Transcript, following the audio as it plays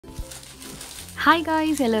Hi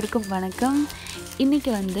guys, எல்லோருக்கும் வணக்கம். இன்றைக்கி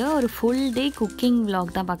வந்து ஒரு ஃபுல் டே குக்கிங்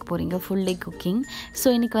விலாக் தான் பார்க்க போகிறீங்க. Full day cooking. ஸோ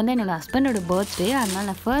இன்றைக்கி வந்து என்னோடய ஹஸ்பண்டோட பர்த்டே. அதனால்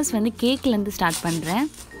நான் ஃபர்ஸ்ட் வந்து கேக்லேருந்து ஸ்டார்ட் பண்ணுறேன்.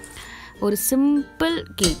 ஒரு சிம்பிள்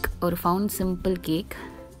கேக், ஒரு ஃபவுண்ட் சிம்பிள் கேக்.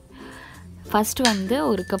 ஃபஸ்ட்டு வந்து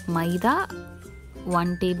ஒரு கப் மைதா,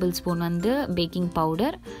 1 டேபிள் ஸ்பூன் வந்து பேக்கிங்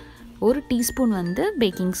பவுடர், 1 டீஸ்பூன் வந்து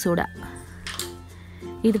பேக்கிங் சோடா.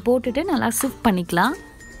 இது போட்டுட்டு நல்லா சிஃப்ட் பண்ணிக்கலாம்.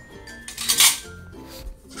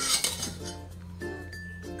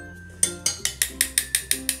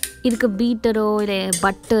 இதுக்கு பீட்டரோ இல்லை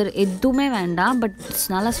பட்டர் எதுவுமே வேண்டாம். பட்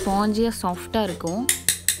நல்லா ஸ்பாஞ்சியாக சாஃப்டாக இருக்கும்.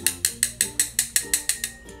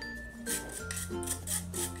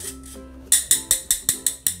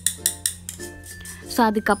 ஸோ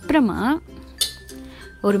அதுக்கப்புறமா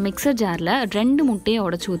ஒரு மிக்சர் ஜாரில் 2 முட்டையை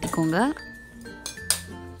உடச்சி ஊற்றிக்கோங்க.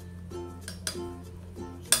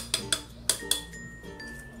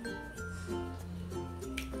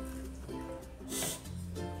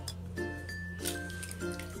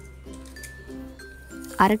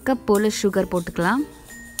 அரை கப் போல் சுகர் போட்டுக்கலாம்.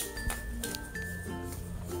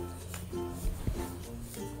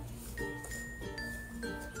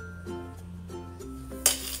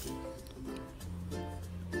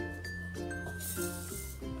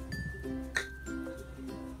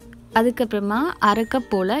 அதுக்கப்புறமா அரை கப்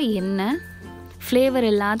போல் எண்ணெய், ஃப்ளேவர்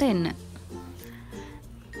இல்லாத எண்ணெய்.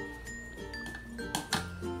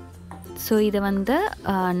 ஸோ இதை வந்து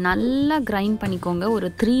நல்லா கிரைண்ட் பண்ணிக்கோங்க. ஒரு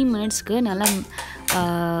 3 மினிட்ஸ்க்கு நல்லா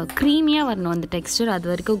க்ரீமியாக வரணும் அந்த டெக்ஸ்டர். அது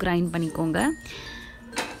வரைக்கும் கிரைண்ட் பண்ணிக்கோங்க.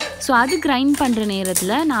 ஸோ அது கிரைண்ட் பண்ணுற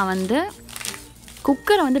நேரத்தில் நான் வந்து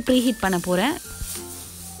குக்கரை வந்து ப்ரீஹீட் பண்ண போகிறேன்.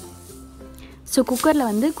 ஸோ குக்கரில்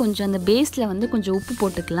வந்து கொஞ்சம் அந்த பேஸில் வந்து கொஞ்சம் உப்பு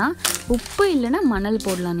போட்டுக்கலாம். உப்பு இல்லைன்னா மணல்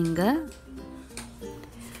போடலாம். நீங்கள்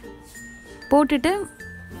போட்டுட்டு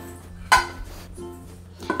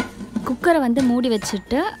குக்கரை வந்து மூடி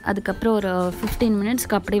வச்சுட்டு அதுக்கப்புறம் ஒரு 15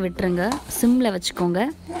 மினிட்ஸ்க்கு அப்படியே விட்டுருங்க. சிம்மில் வச்சுக்கோங்க.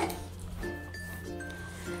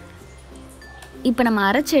 இப்போ நம்ம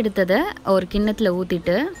அரைச்சி எடுத்ததை ஒரு கிண்ணத்தில்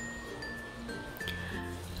ஊற்றிட்டு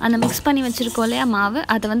அந்த மிக்ஸ் பண்ணி வச்சுருக்கோம் இல்லையா மாவு,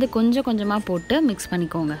 அதை வந்து கொஞ்சம் கொஞ்சமாக போட்டு மிக்ஸ்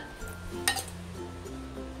பண்ணிக்கோங்க.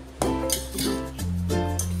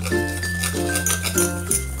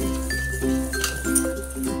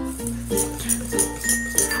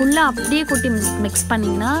 ஃபுல்லாக அப்படியே கொட்டி மிக்ஸ்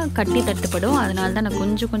பண்ணிங்கன்னா கட்டி தட்டுப்படும். அதனால தான் நான்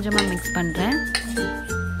கொஞ்சம் கொஞ்சமாக மிக்ஸ் பண்ணுறேன்.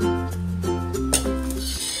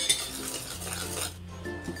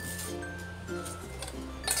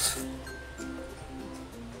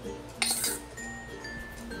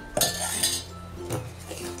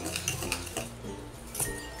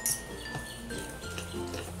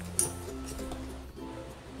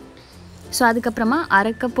 ஸோ அதுக்கப்புறமா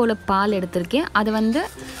அரை கப் போல் பால் எடுத்திருக்கேன். அதை வந்து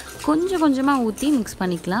கொஞ்சம் கொஞ்சமாக ஊற்றி மிக்ஸ்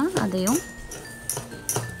பண்ணிக்கலாம். அதையும்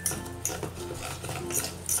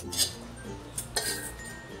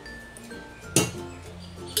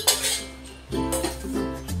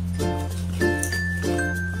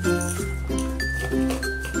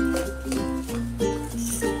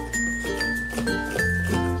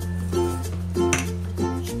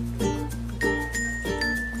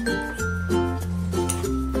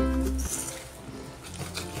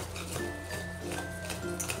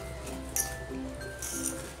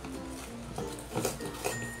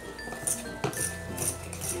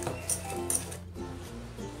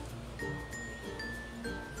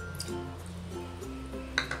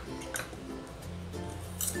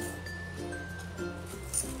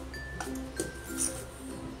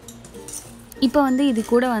இப்போ வந்து இது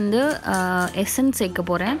கூட வந்து எசன்ஸ் சேர்க்க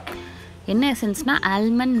போகிறேன். என்ன எசன்ஸ்னால்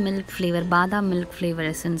ஆல்மண்ட் மில்க் ஃப்ளேவர், பாதாம் மில்க் ஃப்ளேவர்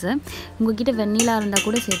எசன்ஸு. உங்கள்கிட்ட வெண்ணிலா இருந்தால்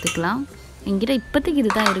கூட சேர்த்துக்கலாம். என்கிட்ட இப்போதைக்கு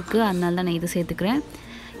இது தான் இருக்குது, அதனால தான் நான் இது சேர்த்துக்கிறேன்.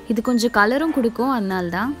 இது கொஞ்சம் கலரும் கொடுக்கும்,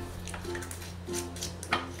 அதனால தான்.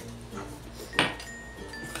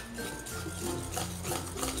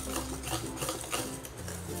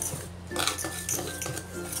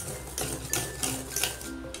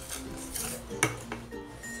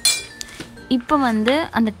 இப்போ வந்து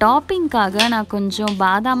அந்த டாப்பிங்காக நான் கொஞ்சம்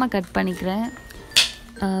பாதாமாக கட் பண்ணிக்கிறேன்.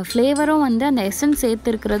 ஃப்ளேவரும் வந்து அந்த எசன்ஸ்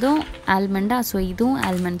சேர்த்துருக்கிறதும் ஆல்மண்டாக, ஸோ இதுவும்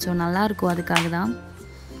ஆல்மண்ட். ஸோ நல்லாயிருக்கும், அதுக்காக தான்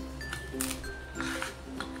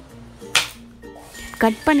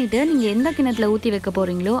கட் பண்ணிவிட்டு நீங்கள் எந்த கிண்ணத்தில் ஊற்றி வைக்க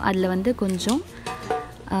போகிறீங்களோ அதில் வந்து கொஞ்சம்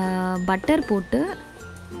பட்டர் போட்டு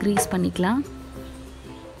க்ரீஸ் பண்ணிக்கலாம்.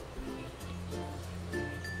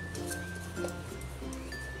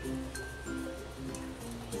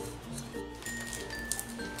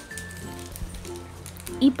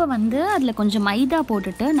 இப்போ வந்து அதில் கொஞ்சம் மைதா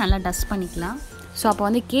போட்டுட்டு நல்லா டஸ்ட் பண்ணிக்கலாம். ஸோ அப்போ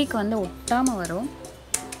வந்து கேக் வந்து ஒட்டாமல் வரும்.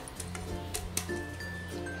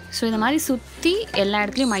 ஸோ இந்த மாதிரி சுற்றி எல்லா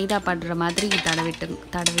இடத்துலையும் மைதா படுற மாதிரி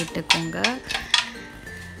தடவிட்டுக்கோங்க.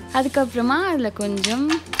 அதுக்கப்புறமா அதில் கொஞ்சம்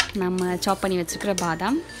நம்ம சாப் பண்ணி வச்சுருக்கிற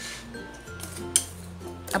பாதாம்,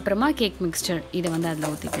 அப்புறமா கேக் மிக்ஸ்சர் இதை வந்து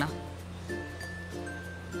அதில் ஊற்றிக்கலாம்.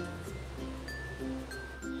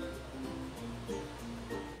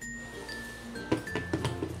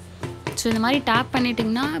 ஸோ இந்த மாதிரி டேப்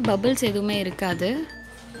பண்ணிட்டிங்கன்னா பபிள்ஸ் எதுவுமே இருக்காது.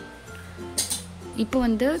 இப்போ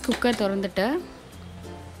வந்து குக்கர் திறந்துட்டு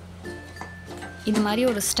இந்த மாதிரி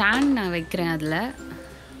ஒரு ஸ்டாண்ட் நான் வைக்கிறேன். அதில்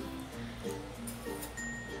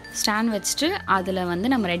ஸ்டாண்ட் வச்சுட்டு அதில் வந்து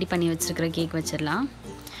நம்ம ரெடி பண்ணி வச்சுருக்கிற கேக் வச்சிடலாம்.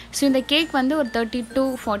 ஸோ இந்த கேக் வந்து ஒரு 30 to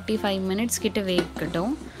 45 மினிட்ஸ் கிட்ட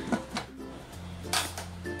வேகட்டும்.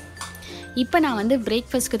 இப்போ நான் வந்து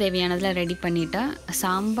பிரேக்ஃபாஸ்ட்க்கு தேவையானதில் ரெடி பண்ணிட்டேன்.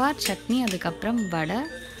 சாம்பார், சட்னி, அதுக்கப்புறம் வடை,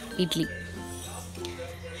 இட்லி.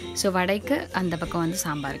 ஸோ வடைக்கு அந்த பக்கம் வந்து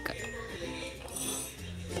சாம்பாருக்கு,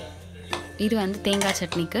 இது வந்து தேங்காய்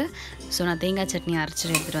சட்னிக்கு. ஸோ நான் தேங்காய் சட்னி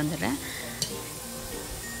அரைச்சிட்டு எடுத்துகிட்டு வந்துடுறேன்.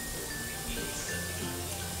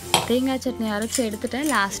 தேங்காய் சட்னி அரைச்சி எடுத்துகிட்டேன்,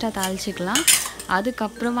 லாஸ்ட்டாக தாளிச்சிக்கலாம்.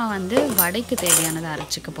 அதுக்கப்புறமா வந்து வடைக்கு தேவையானதை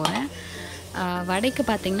அரைச்சிக்க போகிறேன். வடைக்கு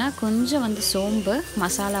பார்த்திங்கன்னா கொஞ்சம் வந்து சோம்பு,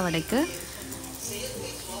 மசாலா வடைக்கு.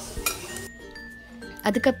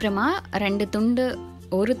 அதுக்கப்புறமா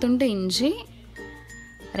 1 துண்டு இஞ்சி,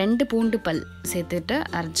 2 பூண்டு பல் சேர்த்துட்டு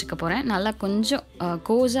அரைச்சிக்க போகிறேன். நல்லா கொஞ்சம்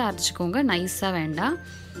கோஸாக அரைச்சிக்கோங்க, நைஸாக வேண்டாம்.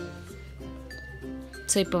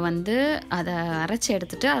 ஸோ இப்போ வந்து அதை அரைச்சி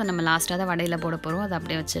எடுத்துகிட்டு அதை நம்ம லாஸ்ட்டாக தான் வடையில் போட போகிறோம். அதை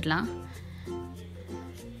அப்படியே வச்சிடலாம்.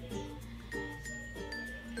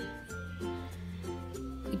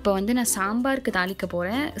 இப்போ வந்து நான் சாம்பாருக்கு தாளிக்க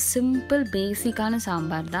போகிறேன். சிம்பிள் பேசிக்கான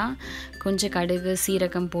சாம்பார் தான். கொஞ்சம் கடுகு,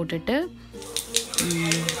 சீரகம் போட்டுட்டு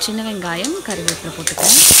சின்ன வெங்காயம், கருவேப்பிலை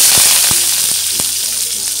போட்டுக்கிறேன்.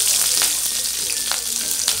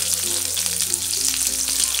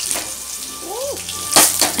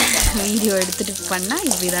 வீடியோ எடுத்துகிட்டு பண்ணால்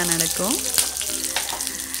இப்படி தான் நடக்கும்.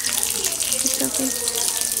 ஓகே,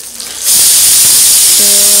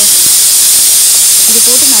 இது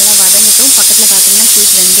போட்டு நல்லா வதங்கட்டும். பக்கத்தில் பார்த்தீங்கன்னா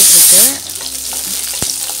கேக் வெந்துட்டுருக்கு.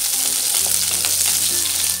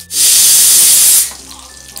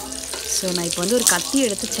 ஸோ நான் இப்போ வந்து ஒரு கத்தி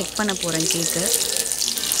எடுத்து செக் பண்ண போகிறேன் கேக்கு.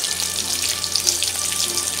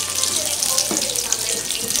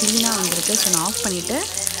 க்ளீனாக வந்திருக்கு. ஸோ நான் ஆஃப் பண்ணிவிட்டு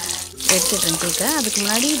எடுத்துடுறேன் கேக்கை. அதுக்கு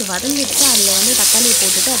முன்னாடி இது வதங்கிட்டு அதில் வந்து தக்காளியை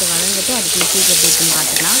போட்டுட்டு அதை வதங்கிட்டு அதுக்கு கேக் எப்படி இருக்குன்னு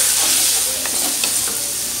பார்த்துக்கலாம்.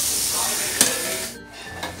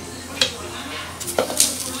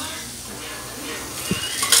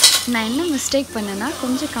 நான் என்ன மிஸ்டேக் பண்ணேன்னா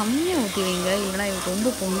கொஞ்சம் கம்மியாக ஊற்றி வைங்க, இல்லைனா இது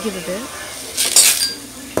ரொம்ப பொங்கிடுது.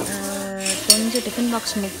 கொஞ்சம் டிஃபன்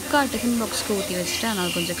பாக்ஸ், டிஃபன் பாக்ஸ்க்கு ஊற்றி வச்சுட்டு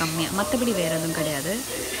அதனால் கொஞ்சம் கம்மியாக, மற்றபடி வேறு எதுவும் கிடையாது.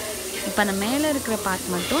 இப்போ அந்த மேலே இருக்கிற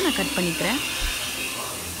பார்ட் மட்டும் நான் கட் பண்ணிக்கிறேன்.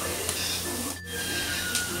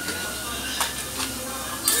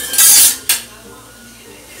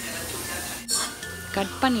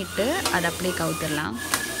 கட் பண்ணிவிட்டு அதை அப்படியே கவுத்துடலாம்.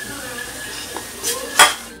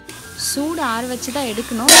 சூடு ஆற வச்சு தான்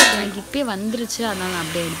எடுக்கணும். எனக்கு இப்போயே வந்துருச்சு, அதனால் நான்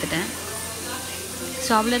அப்படியே எடுத்துட்டேன்.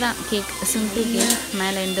 ஸோ அவ்வளோதான் கேக், சிம்பிள் கேக்.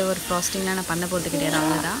 மேலே எந்த ஒரு ஃப்ராஸ்டிங்லாம் நான் பண்ண போகிறது கிடையாது,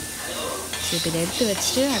 அவ்வளோதான். ஸோ இப்போ இதை எடுத்து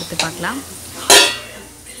வச்சுட்டு அடுத்து பார்க்கலாம்.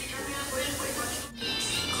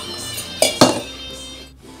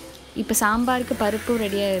 இப்போ சாம்பாருக்கு பருப்பு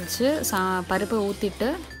ரெடி ஆயிடுச்சு. பருப்பை ஊற்றிட்டு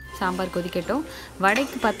சாம்பார் கொதிக்கட்டும்.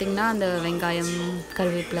 வடைக்கு பார்த்திங்கன்னா அந்த வெங்காயம்,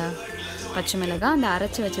 கருவேப்பிலை, பச்சை மிளகாய், அந்த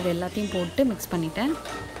அரைச்சி வச்சது எல்லாத்தையும் போட்டு மிக்ஸ் பண்ணிட்டேன்.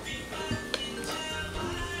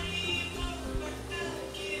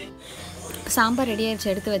 சாம்பார் ரெடி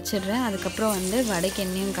ஆகிடுச்சு, எடுத்து வச்சிடுறேன். அதுக்கப்புறம் வந்து வடைக்கு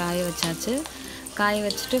எண்ணெயும் காய வச்சாச்சு. காய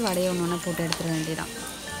வச்சுட்டு வடையை ஒன்று ஒன்றா போட்டு எடுத்துட வேண்டியதான்.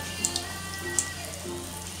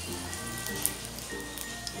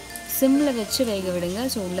 சிம்மில் வச்சு வேக விடுங்க.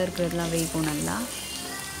 ஸோ உள்ளே இருக்கிறதுலாம் வேகும் நல்லா.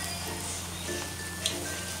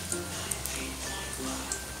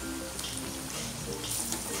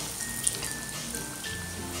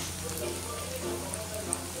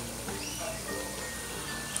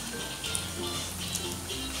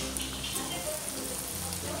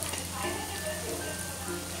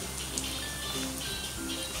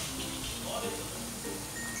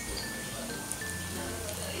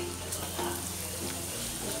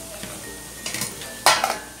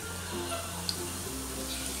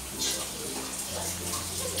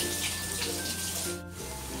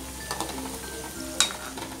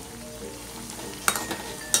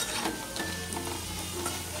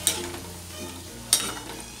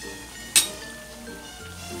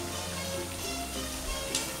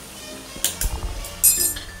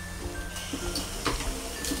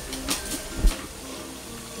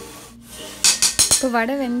 இப்போ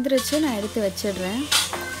வடை வெந்துருச்சு, நான் எடுத்து வச்சிடுறேன்.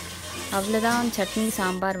 அவ்வளோதான், சட்னி,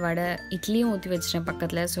 சாம்பார், வடை, இட்லியும் ஊற்றி வச்சிட்டேன்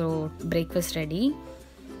பக்கத்தில். So breakfast ready.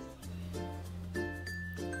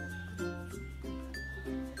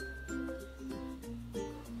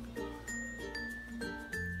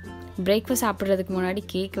 பிரேக்ஃபாஸ்ட் சாப்பிட்றதுக்கு முன்னாடி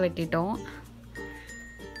கேக் வெட்டிட்டோம்.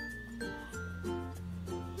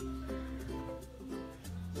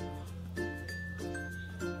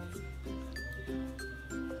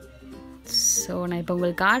 ஸோ நான் இப்போ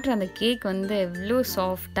உங்களுக்கு காட்டுற அந்த கேக் வந்து எவ்வளோ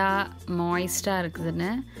சாஃப்டாக மாய்ஸ்டாக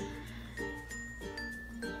இருக்குதுன்னு.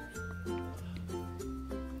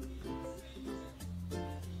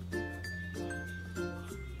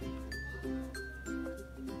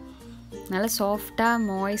 நல்லா சாஃப்டாக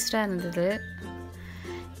மாய்ஸ்டாக இருந்தது.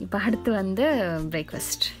 இப்போ அடுத்து வந்து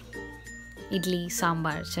பிரேக்ஃபாஸ்ட் இட்லி,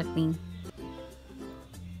 சாம்பார், சட்னி.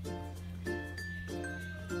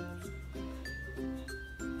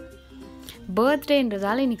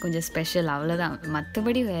 பர்த்டேன்றதால இன்னைக்கு கொஞ்சம் ஸ்பெஷல், அவ்வளோதான்.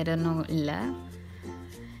 மற்றபடி வேறு ஒன்றும் இல்லை.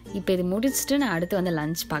 இப்போ இது முடிச்சுட்டு நான் அடுத்து வந்து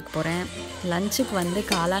லன்ச் பார்க்க போகிறேன். லன்ச்சுக்கு வந்து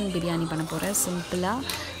காளான் பிரியாணி பண்ண போகிறேன் சிம்பிளாக.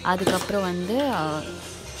 அதுக்கப்புறம் வந்து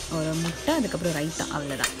ஒரு முட்டை, அதுக்கப்புறம் ரைத்தா,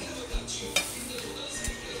 அவ்வளோதான்.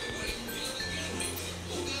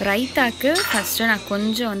 ரைத்தாக்கு ஃபஸ்ட்டு நான்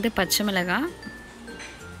கொஞ்சம் வந்து பச்சை மிளகாய்,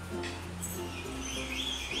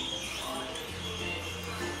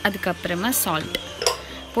 அதுக்கப்புறமா சால்ட்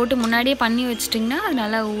போட்டு முன்னாடியே பண்ணி வச்சிட்டிங்கன்னா அது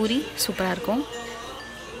நல்லா ஊறி சூப்பராக இருக்கும்.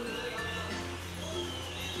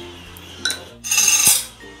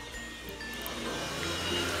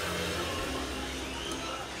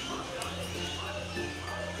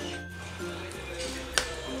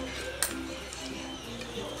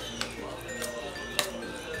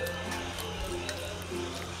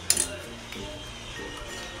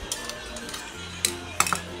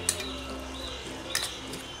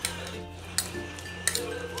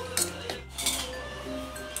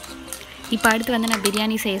 இப்போ அடுத்து வந்து நான்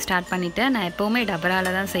பிரியாணி செய்ய ஸ்டார்ட் பண்ணிவிட்டேன். நான் எப்போவுமே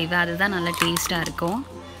டபராவில் தான் செய்வேன், அதுதான் நல்லா டேஸ்ட்டாக இருக்கும்.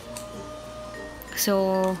 ஸோ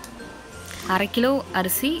 1/2 கிலோ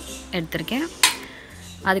அரிசி எடுத்திருக்கேன்.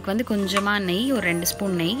 அதுக்கு வந்து கொஞ்சமாக நெய், ஒரு 2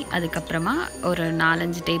 ஸ்பூன் நெய், அதுக்கப்புறமா ஒரு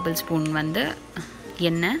 4-5 டேபிள் ஸ்பூன் வந்து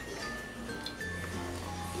எண்ணெய்,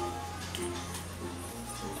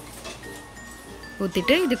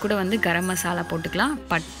 ஊற்றிட்டு இது கூட வந்து கரம் மசாலா போட்டுக்கலாம்.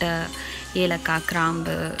 பட்டை, ஏலக்காய்,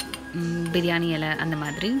 கிராம்பு, பிரியாணி இலை, அந்த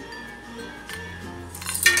மாதிரி.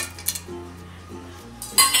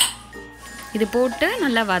 இது போட்டு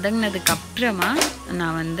நல்லா வதங்கினதுக்கு அப்புறமா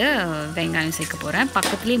நான் வந்து வெங்காயம் சேர்க்க போகிறேன்.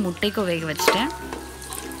 பக்கத்துலேயே முட்டைக்கும் வேக வச்சுட்டேன்.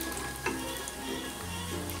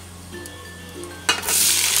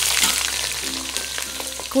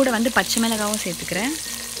 கூட வந்து பச்சை மிளகாவும் சேர்த்துக்கிறேன்.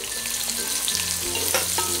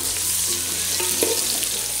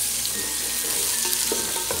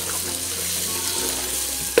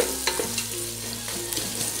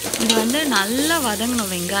 இது வந்து நல்லா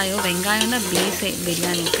வதங்கணும் வெங்காயம் தான் பேஸே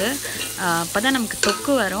பிரியாணிக்கு. அப்போ தான் நமக்கு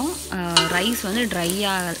தொக்கு வரும். ரைஸ் வந்து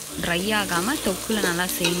ட்ரை ஆகாமல் தொக்கில் நல்லா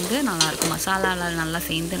சேர்ந்து நல்லாயிருக்கும், மசாலாவில் நல்லா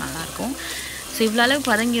சேர்ந்து நல்லாயிருக்கும். ஸோ இவ்வளோ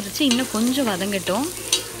அளவுக்கு வதங்கிருச்சு, இன்னும் கொஞ்சம் வதங்கட்டும்.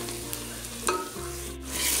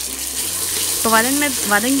 இப்போ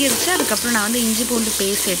வதங்கிருச்சு. அதுக்கப்புறம் நான் வந்து இஞ்சி பூண்டு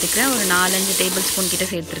பேஸ்ட் சேர்த்துக்கிறேன். ஒரு 4-5 டேபிள் ஸ்பூன் கிட்ட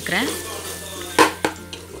சேர்த்துருக்குறேன்.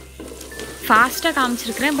 ஃபாஸ்ட்டாக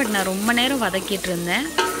காமிச்சிருக்கிறேன், பட் நான் ரொம்ப நேரம் வதக்கிட்டு இருந்தேன்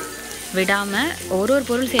விடாமல். ஒரு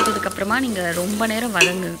பொருள் சேர்த்ததுக்கப்புறமா நீங்கள் ரொம்ப நேரம்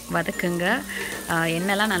வதக்குங்க,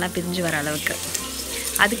 எண்ணெய்லாம் நல்லா பிரிஞ்சு வர அளவுக்கு.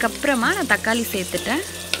 அதுக்கப்புறமா நான் தக்காளி சேர்த்துட்டேன்.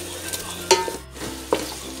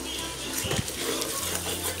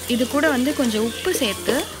 இது கூட வந்து கொஞ்சம் உப்பு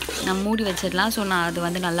சேர்த்து நான் மூடி வச்சிடலாம். ஸோ நான் அது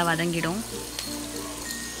வந்து நல்லா வதங்கிடும்.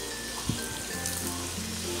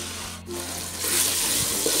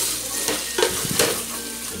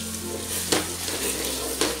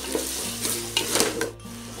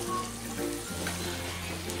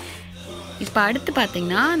 இப்போ அடுத்து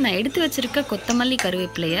பார்த்திங்கன்னா நான் எடுத்து வச்சுருக்க கொத்தமல்லி,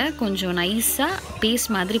 கருவேப்பிலையை கொஞ்சம் நைஸாக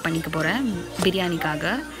பேஸ்ட் மாதிரி பண்ணிக்க போகிறேன் பிரியாணிக்காக.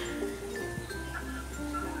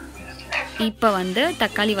 இப்போ வந்து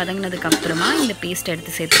தக்காளி வதங்கினதுக்கப்புறமா இந்த பேஸ்ட்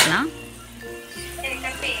எடுத்து சேர்த்துக்கலாம்.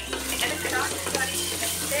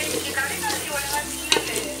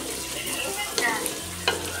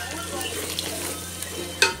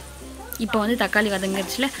 இப்போ வந்து தக்காளி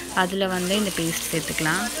வதங்கிடுச்சுல, அதில் வந்து இந்த பேஸ்ட்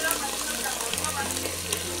சேர்த்துக்கலாம்.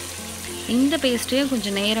 இந்த பேஸ்ட்டையும்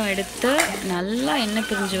கொஞ்சம் நேரம் எடுத்து நல்லா எண்ணெய்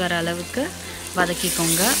பிரிஞ்சு வர அளவுக்கு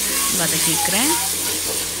வதக்கிக்கோங்க. வதக்கிக்கிறேன்.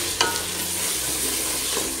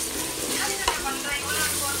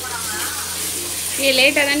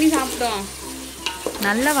 லேட்டாக தானே சாப்பிட்டோம்.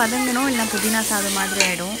 நல்லா வதங்கணும், இல்லை புதினா சாதம் மாதிரி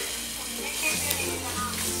ஆகிடும்.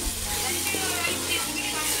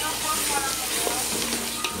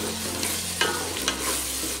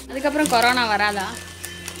 அதுக்கப்புறம் கொரோனா வராதா?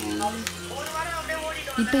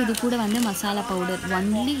 இப்போ இது கூட வந்து மசாலா பவுடர்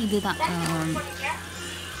ஒன்லி இதுதான்,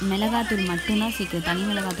 மிளகாத்தூள் மட்டும்தான் சேர்க்குறேன். தனி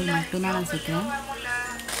மிளகாத்தூள் மட்டும்தான் நான் சேர்க்குறேன்.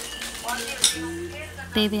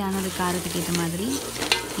 தேவையானது காரத்துக்கு ஏற்ற மாதிரி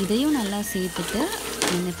இதையும் நல்லா சேர்த்துட்டு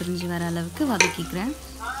எண்ணெய் பிரிஞ்சு வர அளவுக்கு வதக்கிக்கிறேன்.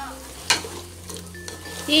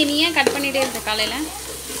 நீ ஏன் கட் பண்ணிட்டே இருக்க காலையில்?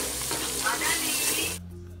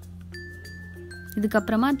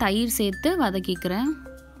 இதுக்கப்புறமா தயிர் சேர்த்து வதக்கிக்கிறேன்.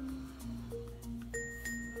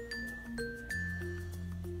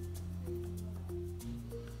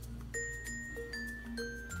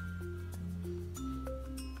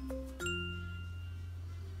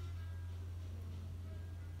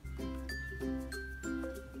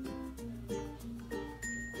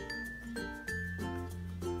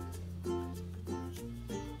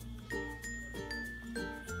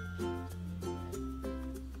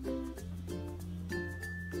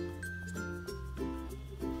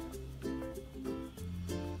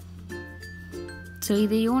 ஸோ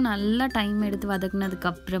இதையும் நல்லா டைம் எடுத்து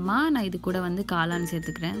வதக்குனதுக்கப்புறமா நான் இது கூட வந்து காளான்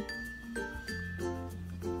சேர்த்துக்கிறேன்.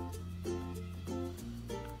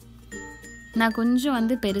 நான் கொஞ்சம்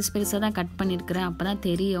வந்து பெருசாக தான் கட் பண்ணியிருக்கிறேன், அப்போ தான்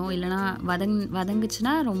தெரியும், இல்லைனா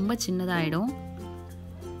வதங்குச்சுன்னா ரொம்ப சின்னதாகிடும்.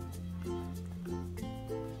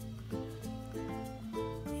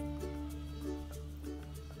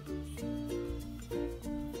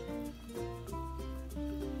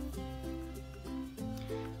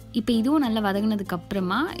 இப்போ இதுவும் நல்லா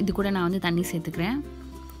வதங்கினதுக்கப்புறமா இது கூட நான் வந்து தண்ணி சேர்த்துக்கிறேன்.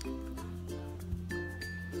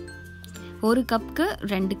 1 கப்புக்கு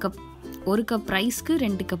 2 கப், 1 கப் ரைஸ்க்கு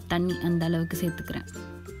 2 கப் தண்ணி, அந்த அளவுக்கு சேர்த்துக்கிறேன்.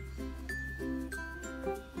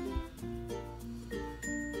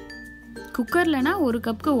 குக்கர்லனா 1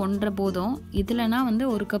 கப்புக்கு 1.5 போதும், இதுலனா வந்து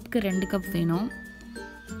 1 கப்புக்கு 2 கப் வேணும்.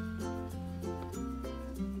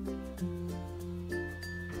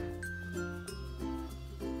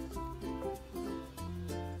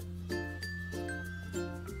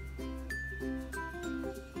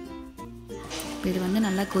 இது வந்து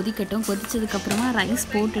நல்லா கொதிக்கட்டும். கொதிச்சதுக்கப்புறமா ரைஸ்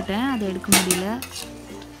போட்டுட்டேன், அதை எடுக்க முடியல.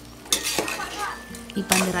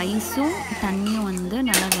 இப்போ அந்த ரைஸும் தண்ணியும் வந்து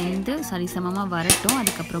நல்லா வெந்து சரிசமமாக வரட்டும்,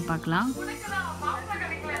 அதுக்கப்புறம் பார்க்கலாம்.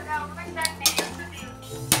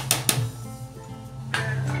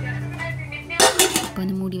 இப்போ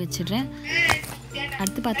வந்து மூடி வச்சிடுறேன்.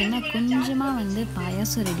 அடுத்து பார்த்தீங்கன்னா கொஞ்சமாக வந்து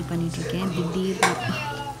பாயாசம் ரெடி பண்ணிகிட்ருக்கேன். திடீர்னு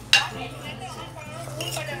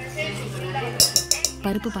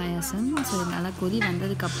பருப்பு பாயாசம். ஸோ நல்லா கொதி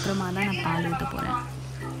வந்ததுக்கப்புறமா தான் நான் பால் ஊற்ற போகிறேன்.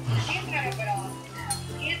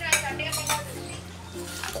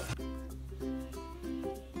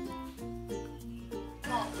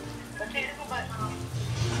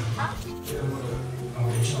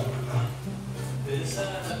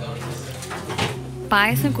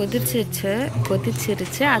 பாயசம்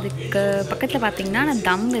கொதிச்சிருச்சு. அதுக்கு பக்கத்தில் பார்த்திங்கன்னா நான்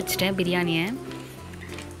தம் வச்சிட்டேன் பிரியாணியை.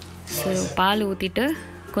 ஸோ பால் ஊற்றிட்டு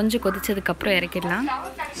கொஞ்சம் கொதிச்சதுக்கப்புறம் இறக்கிடலாம்.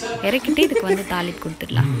 இறக்கிட்டு இதுக்கு வந்து தாளிப்பு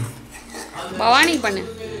கொடுத்துடலாம். பவானி பண்ணு.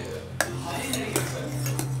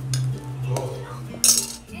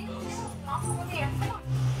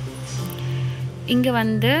 இங்கே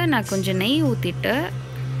வந்து நான் கொஞ்சம் நெய் ஊற்றிட்டு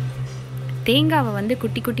தேங்காவை வந்து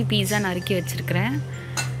குட்டி குட்டி பீஸாக நறுக்கி வச்சுருக்கிறேன்,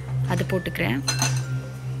 அது போட்டுக்கிறேன்.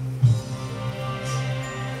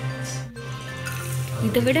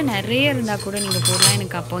 இதை விட நிறைய இருந்தால் கூட நீங்கள் போடலாம்.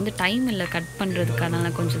 எனக்கு அப்போ வந்து டைம் இல்லை கட் பண்ணுறதுக்கு, அதனால்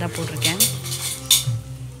நான் கொஞ்சம் தான் போட்டிருக்கேன்.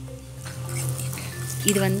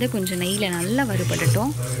 இது வந்து கொஞ்சம் நெய்யில் நல்லா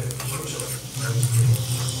வறுபடட்டும்.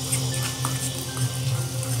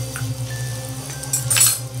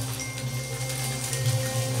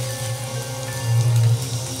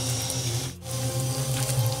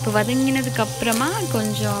 இப்போ வதங்கினதுக்கப்புறமா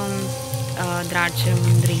கொஞ்சம் திராட்சை,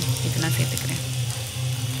 முந்திரி இதெல்லாம் சேர்த்துக்கிறேன்.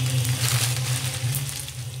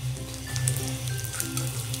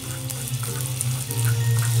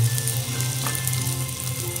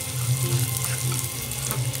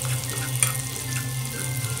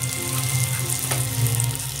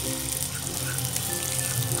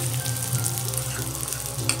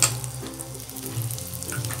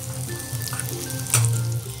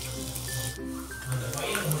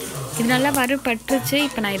 இது நல்லா வறுபட்டுருச்சு.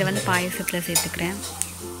 இப்போ நான் இதை வந்து பாயசத்தில் சேர்த்துக்கிறேன்.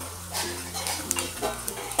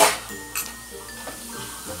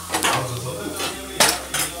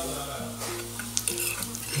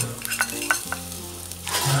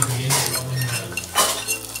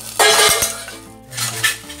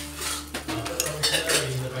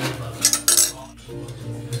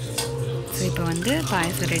 ஸோ இப்போ வந்து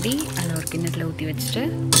பாயசம் ரெடி. அதில் ஒரு கிண்ணத்தில் ஊற்றி வச்சுட்டு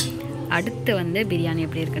அடுத்து வந்து பிரியாணி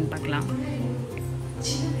எப்படி இருக்குன்னு பார்க்கலாம்.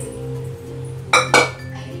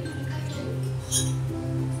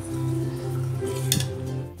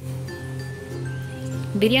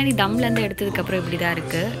 பிரியாணி தம்லேருந்து எடுத்ததுக்கப்புறம் இப்படி தான்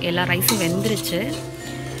இருக்குது. எல்லா ரைஸும் வெந்துருச்சு,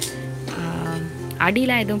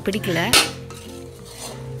 அடியெலாம் எதுவும் பிடிக்கல.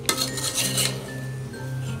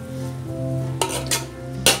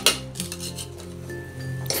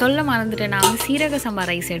 சொல்ல மறந்துட்டேன், நான் வந்து சீரக சம்பா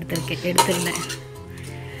ரைஸ் எடுத்திருந்தேன்.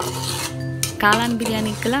 காளான்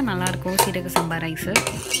பிரியாணிக்கெல்லாம் நல்லாயிருக்கும் சீரக சம்பா ரைஸு.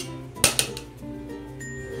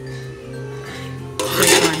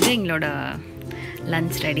 இப்போ வந்து எங்களோட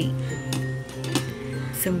லன்ச் ரெடி.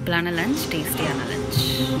 சிம்பிளான லன்ச், டேஸ்டியான லன்ச்.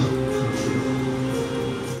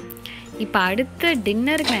 இப்போ அடுத்த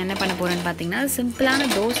டின்னருக்கு நான் என்ன பண்ண போகிறேன்னு பார்த்தீங்கன்னா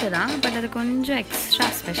சிம்பிளான தோசை தான், பட் அது கொஞ்சம் எக்ஸ்ட்ரா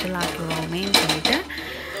ஸ்பெஷல் ஆக்குவோமேன்னு சொல்லிட்டு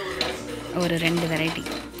ஒரு 2 வெரைட்டி,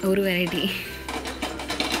 ஒரு வெரைட்டி.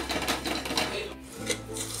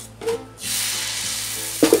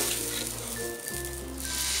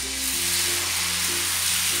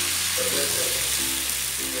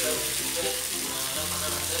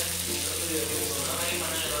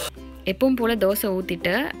 எப்பவும் போல் தோசை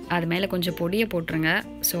ஊற்றிட்டு அது மேலே கொஞ்சம் பொடியை போட்டுருங்க.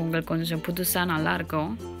 ஸோ உங்களுக்கு கொஞ்சம் புதுசாக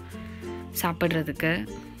நல்லாயிருக்கும் சாப்பிட்றதுக்கு.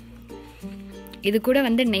 இது கூட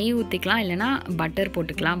வந்து நெய் ஊற்றிக்கலாம், இல்லைனா பட்டர்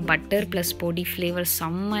போட்டுக்கலாம். பட்டர் ப்ளஸ் பொடி ஃப்ளேவர்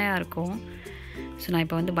செம்மையாக இருக்கும். ஸோ நான்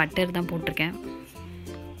இப்போ வந்து பட்டர் தான் போட்டிருக்கேன்.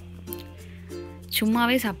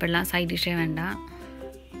 சும்மாவே சாப்பிட்லாம், சைட் டிஷ்ஷே வேண்டாம்.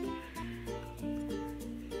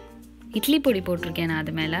 இட்லி பொடி போட்டிருக்கேன் நான்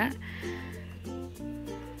அது மேலே.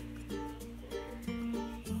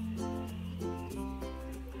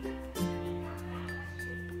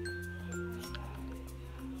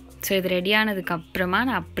 ஸோ இது ரெடியானதுக்கப்புறமா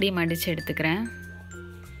நான் அப்படியே மடித்து எடுத்துக்கிறேன்.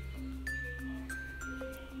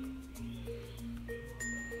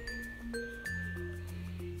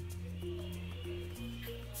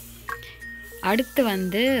 அடுத்து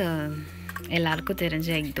வந்து எல்லாருக்கும்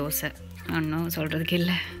தெரிஞ்ச எக் தோசை, ஒன்றும் சொல்கிறதுக்கு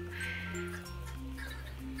இல்லை.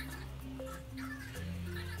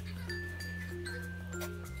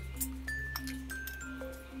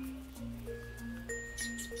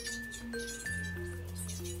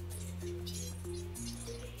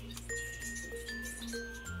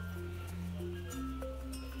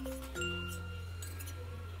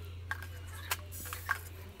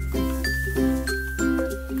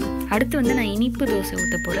 அடுத்து வந்து நான் இனிப்பு தோசை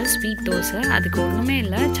ஊற்ற போகிறேன், ஸ்வீட் தோசை. அதுக்கு ஒன்றுமே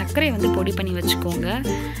இல்லை, சர்க்கரையை வந்து பொடி பண்ணி வச்சுக்கோங்க.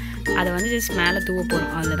 அதை வந்து ஜஸ்ட் மேலே தூவ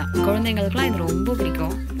போகிறோம், அவ்வளோதான். குழந்தைங்களுக்குலாம் இது ரொம்ப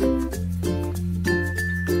பிடிக்கும்.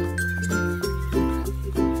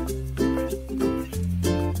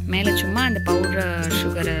 மேலே சும்மா அந்த பவுடர்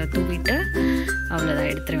சுகரை தூவிட்டு அவ்வளோதான்,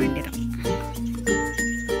 எடுத்துட வேண்டியதான்.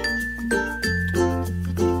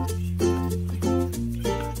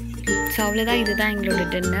 ஸோ அவ்வளோதான், இதுதான் எங்களோட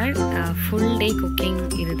டின்னர். ஃபுல் டே குக்கிங்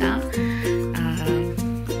இதுதான்.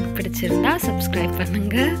 பிடிச்சிருந்தா சப்ஸ்கிரைப்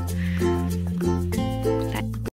பண்ணுங்கள்.